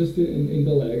 not just in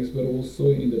the legs, but also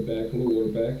in the back, lower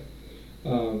back.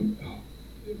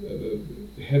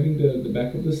 Having the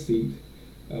back of the seat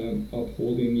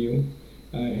upholding you,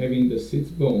 having the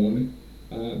sit bone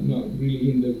not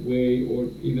really in the way, or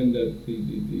even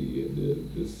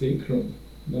the sacrum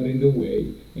not in the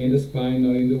way, and the spine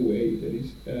not in the way that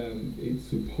it's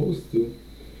supposed to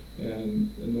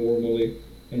normally.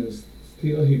 And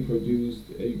still he produced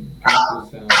a beautiful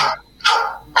sound.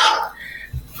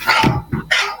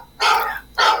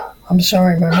 I'm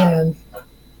sorry, my man.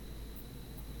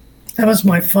 That was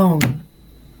my phone.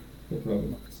 No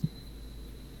problem.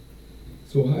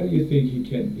 So how do you think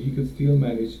he could still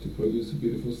manage to produce a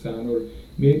beautiful sound, or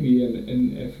maybe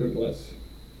an effortless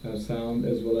sound,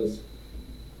 as well as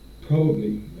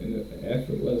probably an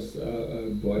effortless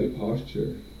body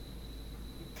posture?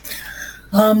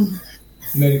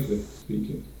 Medically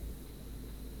speaking.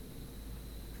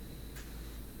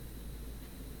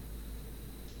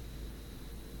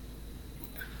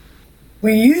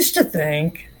 We used to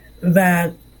think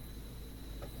that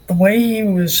the way he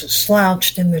was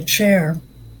slouched in the chair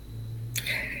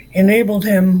enabled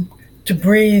him to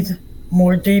breathe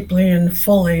more deeply and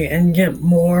fully and get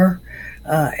more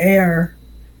air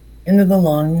into the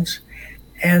lungs.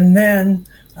 And then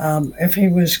if he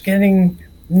was getting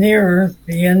nearer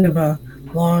the end of a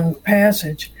long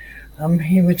passage,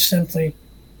 he would simply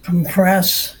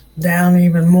compress down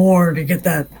even more to get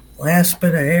that last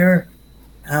bit of air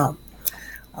out.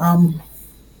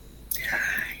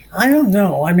 I don't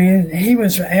know. I mean, he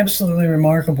was absolutely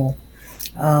remarkable.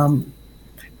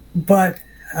 But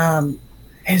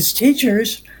his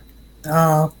teachers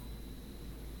kind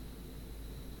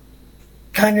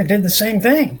of did the same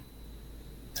thing.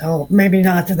 So maybe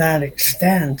not to that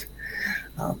extent.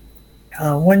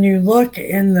 When you look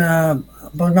in the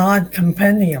Bonad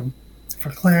Compendium for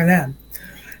clarinet,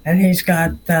 and he's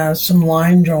got some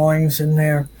line drawings in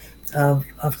there of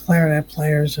clarinet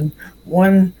players, and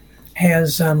one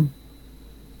has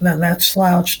that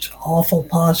slouched, awful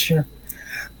posture.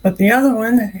 But the other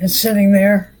one is sitting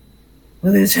there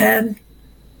with his head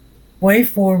way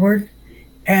forward,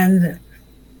 and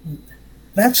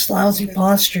that's lousy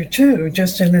posture too,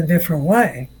 just in a different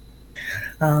way.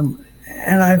 And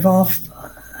I've oft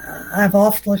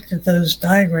looked at those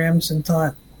diagrams and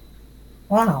thought,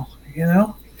 wow,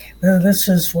 this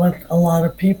is what a lot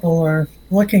of people are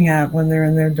looking at when they're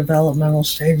in their developmental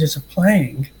stages of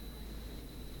playing.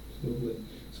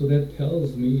 So that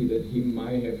tells me that he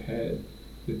might have had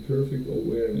the perfect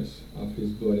awareness of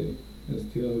his body, and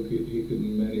still he could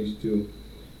manage to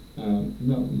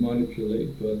not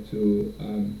manipulate, but to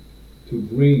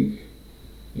bring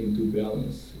into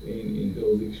balance in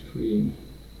those extreme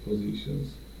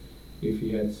positions. If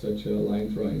he had such a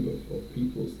line drawing of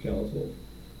people's skeletal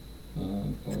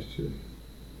posture.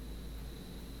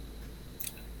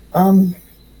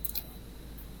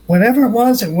 Whatever it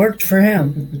was, it worked for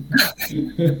him.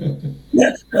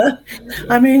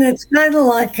 I mean, it's kind of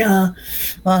like,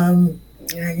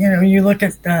 you look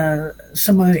at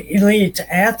some of the elite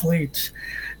athletes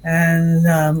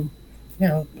and,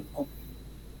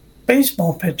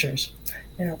 baseball pitchers.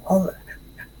 You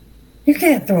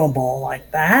can't throw a ball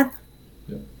like that.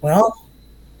 Yeah. Well,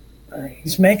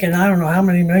 he's making, I don't know how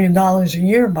many $1 million a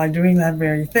year by doing that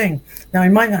very thing. Now, he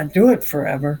might not do it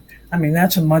forever. I mean,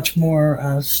 that's a much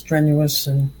more strenuous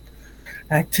and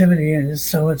activity,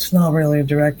 so it's not really a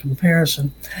direct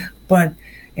comparison. But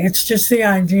it's just the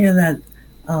idea that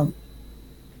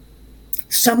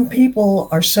some people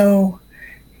are so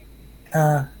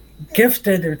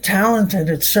gifted or talented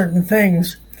at certain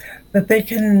things that they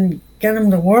can get them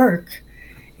to work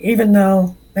even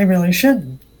though they really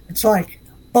shouldn't. It's like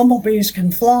bumblebees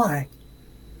can fly,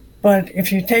 but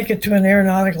if you take it to an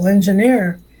aeronautical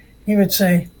engineer, he would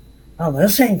say, oh,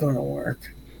 this ain't going to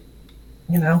work,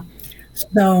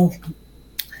 So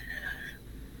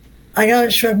I got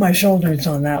to shrug my shoulders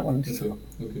on that one.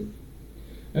 Okay.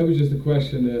 That was just a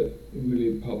question that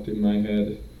really popped in my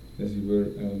head as you were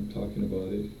talking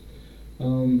about it.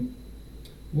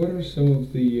 What are some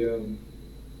of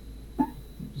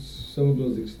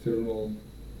those external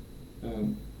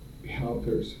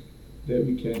helpers that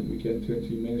we can turn to?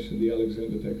 You mentioned the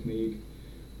Alexander technique,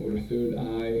 or a third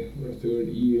eye, or a third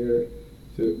ear,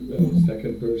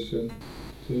 second person,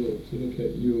 to look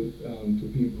at you, to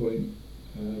pinpoint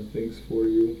things for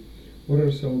you. What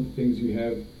are some of the things you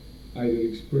have either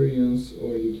experienced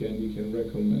or you can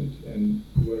recommend, and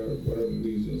what are the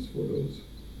reasons for those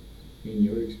in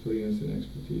your experience and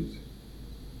expertise?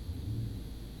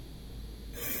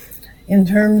 In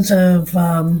terms of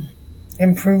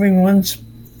improving one's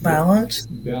balance?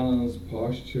 Balance,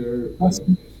 posture,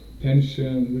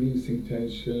 tension, releasing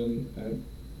tension,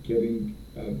 getting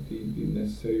the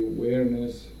necessary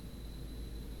awareness.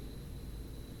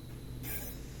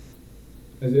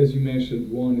 As you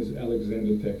mentioned, one is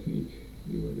Alexander technique.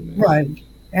 You already mentioned. Right.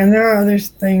 And there are other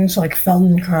things like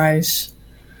Feldenkrais,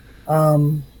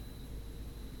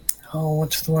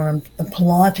 what's the one? The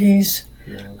Pilates.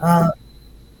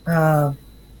 Yeah.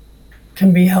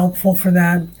 Can be helpful for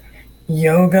that.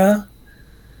 Yoga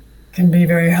can be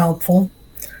very helpful.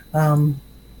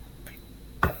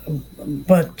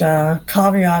 But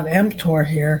caveat emptor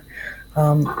here,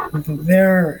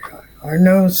 there are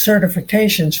no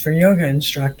certifications for yoga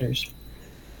instructors.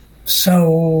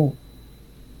 So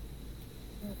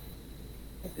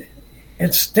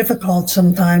it's difficult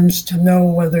sometimes to know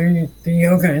whether the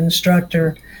yoga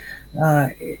instructor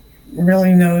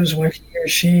really knows what he or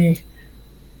she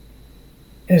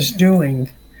is doing.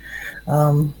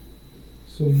 So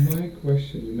my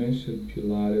question, you mentioned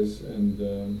Pilates and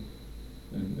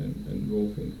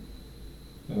Rolfing.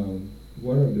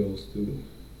 What are those two?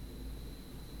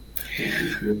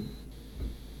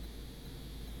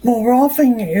 Well,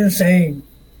 Rolfing is a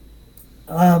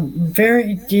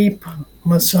very deep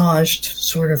massaged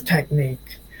sort of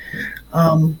technique.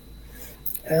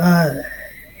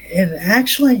 It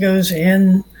actually goes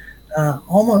in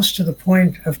almost to the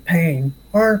point of pain,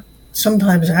 or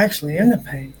sometimes actually into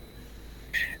pain.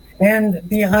 And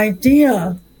the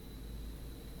idea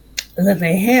that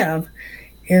they have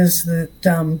is that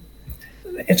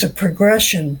it's a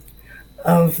progression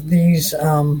of these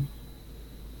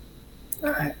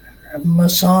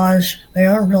massage. They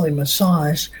aren't really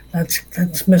massage.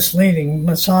 That's misleading.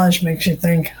 Massage makes you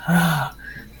think,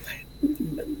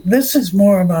 This is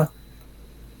more of a,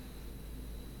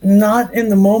 not in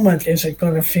the moment is it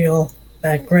going to feel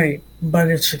that great, but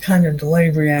it's a kind of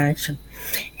delayed reaction.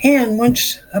 And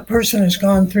once a person has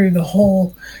gone through the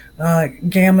whole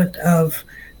gamut of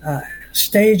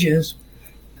stages,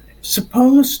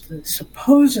 supposedly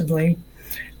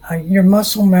your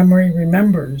muscle memory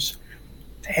remembers,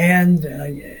 and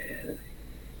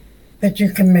that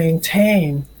you can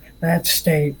maintain that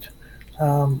state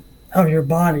of your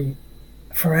body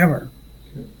forever.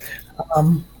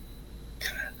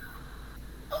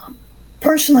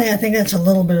 Personally, I think that's a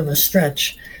little bit of a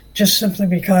stretch, just simply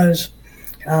because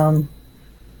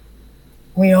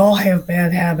we all have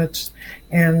bad habits,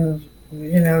 and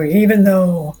even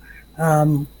though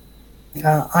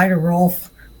Ida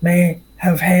Rolf may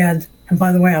have had, and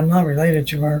by the way, I'm not related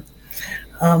to her,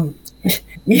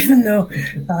 even though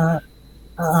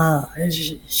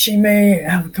she may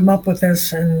have come up with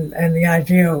this, and the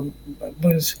idea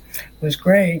was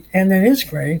great, and it is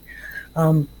great.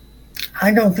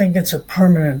 I don't think it's a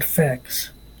permanent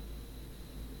fix.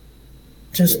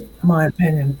 Just my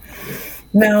opinion.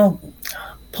 Now,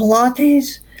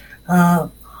 Pilates,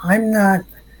 I'm not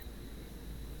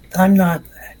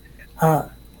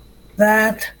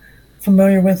that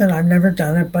familiar with it. I've never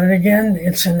done it, but again,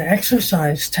 it's an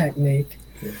exercise technique,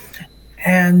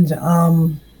 and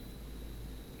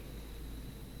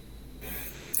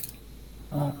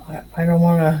I don't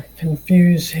want to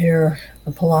confuse here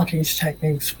the Pilates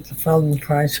techniques with the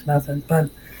Feldenkrais method, but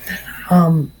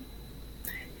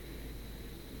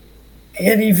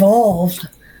it evolved.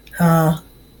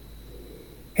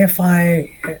 If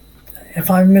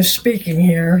I'm misspeaking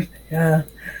here,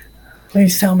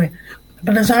 please tell me.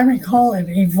 But as I recall, it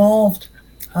evolved,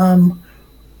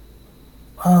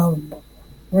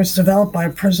 was developed by a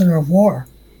prisoner of war.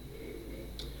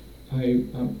 I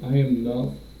am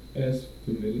not as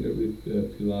familiar with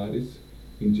Pilates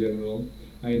in general.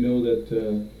 I know that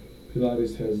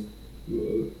Pilates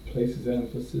places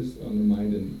emphasis on the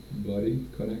mind and body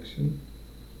connection,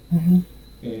 and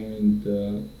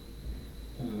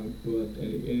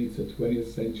it's a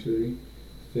 20th century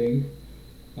thing.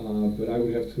 But I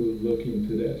would have to look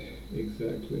into that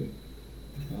exactly.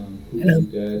 Who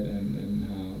did that and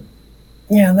how?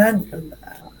 Yeah, that.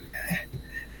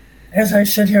 As I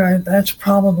sit here, that's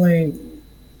probably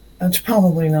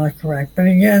not correct. But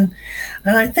again,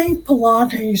 and I think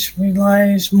Pilates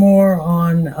relies more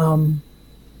on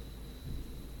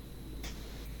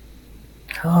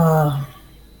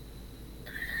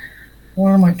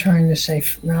what am I trying to say?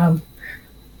 Strengthening.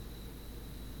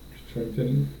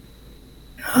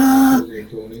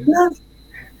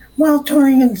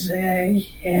 Toning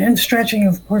and stretching,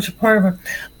 of course, are part of it,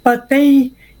 but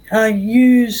they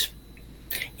use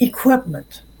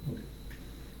equipment.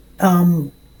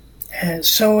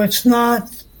 So it's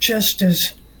not just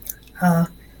as,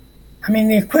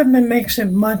 the equipment makes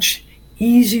it much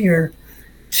easier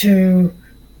to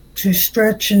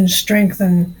stretch and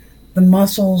strengthen the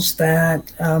muscles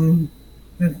that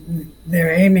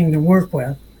they're aiming to work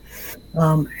with.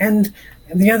 And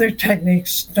the other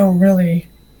techniques don't really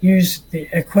use the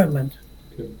equipment,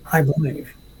 I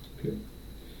believe. Okay.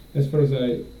 As far as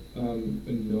I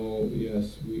know,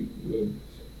 yes, we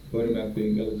body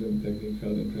mapping, Alexander technique,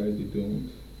 Feldenkrais, they don't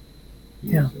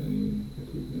use any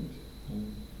equipment.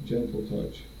 Gentle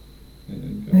touch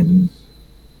and guidance,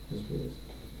 as well as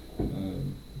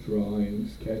drawing,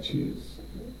 sketches,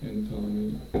 and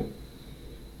toning.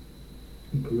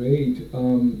 Great.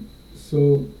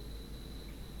 So,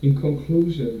 in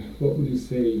conclusion, what would you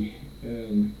say,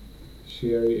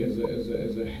 Sheri, as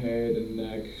a head and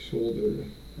neck, shoulder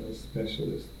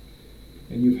specialist,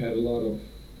 and you've had a lot of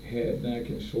head, neck,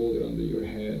 and shoulder under your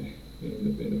head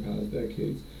in the past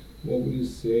decades, what would you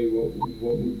say?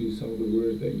 What would be some of the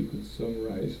words that you could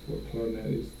summarize for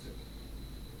clarinetists?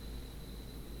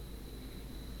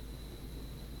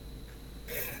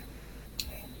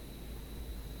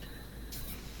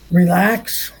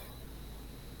 Relax,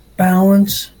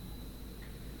 balance,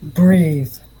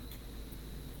 breathe.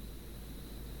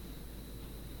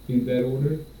 In that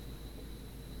order?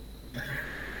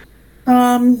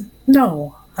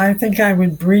 No, I think I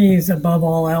would breathe above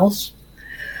all else.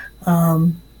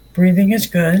 Breathing is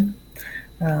good.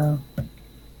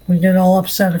 We get all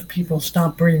upset if people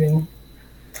stop breathing.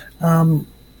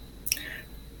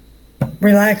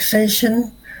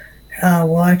 Relaxation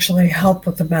will actually help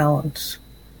with the balance.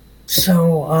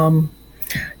 So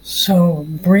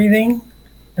breathing,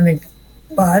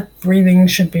 but breathing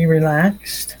should be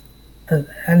relaxed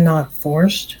and not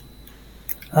forced.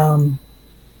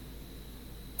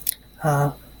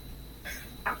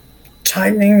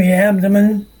 Tightening the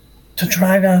abdomen to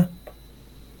try to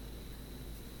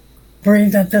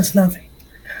breathe, that does nothing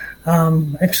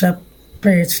except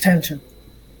creates tension.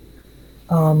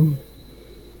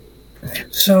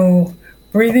 So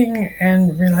breathing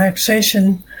and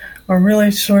relaxation are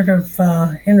really sort of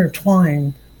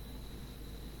intertwined.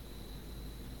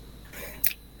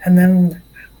 And then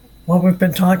what we've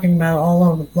been talking about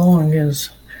all along is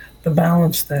the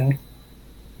balance thing.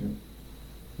 Yeah,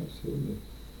 absolutely.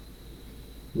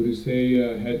 Would you say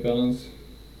head balance,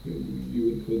 you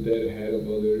would put that ahead of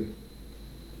other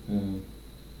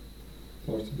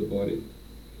parts of the body?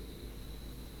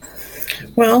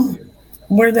 Well,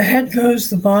 where the head goes,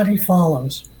 the body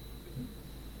follows.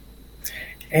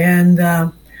 And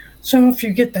so if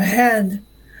you get the head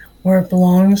where it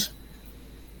belongs,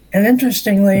 and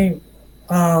interestingly,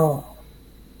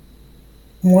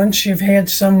 once you've had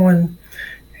someone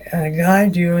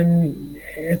guide you, and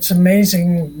it's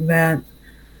amazing that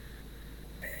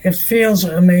it feels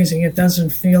amazing. It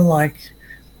doesn't feel like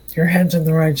your head's in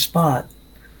the right spot.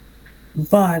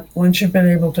 But once you've been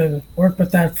able to work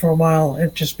with that for a while,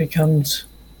 it just becomes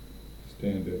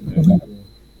standard. Magical.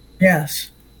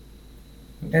 Yes.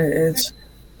 It's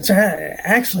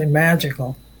actually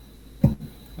magical.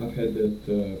 I've had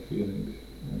that feeling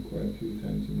quite a few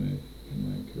times in my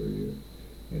career,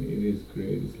 and it is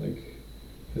great. It's like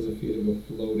has a feeling of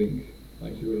floating,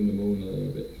 like you're on the moon a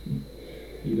little bit.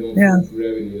 You don't feel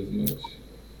gravity as much,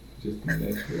 just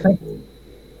natural flow.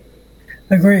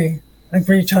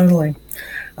 Agree totally.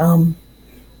 And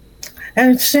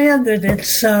it's sad that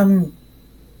it's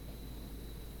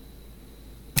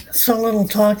so little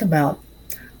talked about,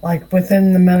 like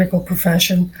within the medical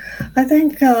profession. I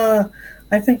think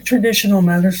traditional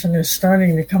medicine is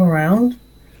starting to come around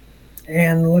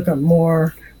and look at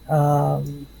more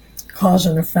cause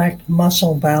and effect,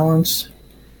 muscle balance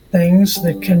things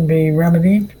that can be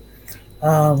remedied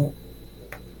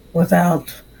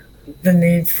without the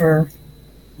need for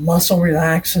muscle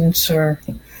relaxants or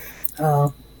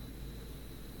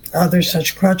other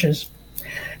such crutches.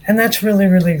 And that's really,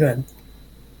 really good.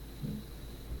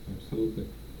 Absolutely.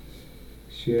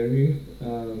 Sheri,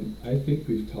 I think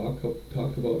we've talked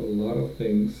about a lot of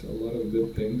things, a lot of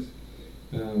good things.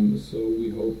 So we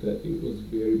hope that it was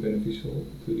very beneficial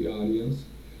to the audience.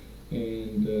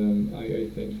 And I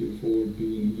thank you for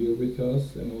being here with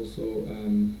us and also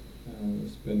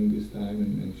spending this time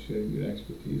and sharing your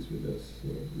expertise with us. So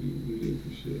we really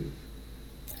appreciate it.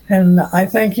 And I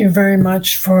thank you very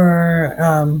much for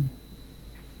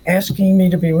asking me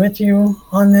to be with you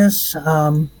on this.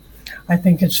 I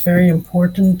think it's very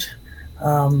important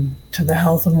to the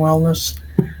health and wellness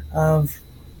of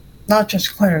not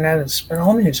just clarinetists, but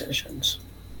all musicians.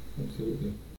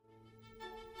 Absolutely.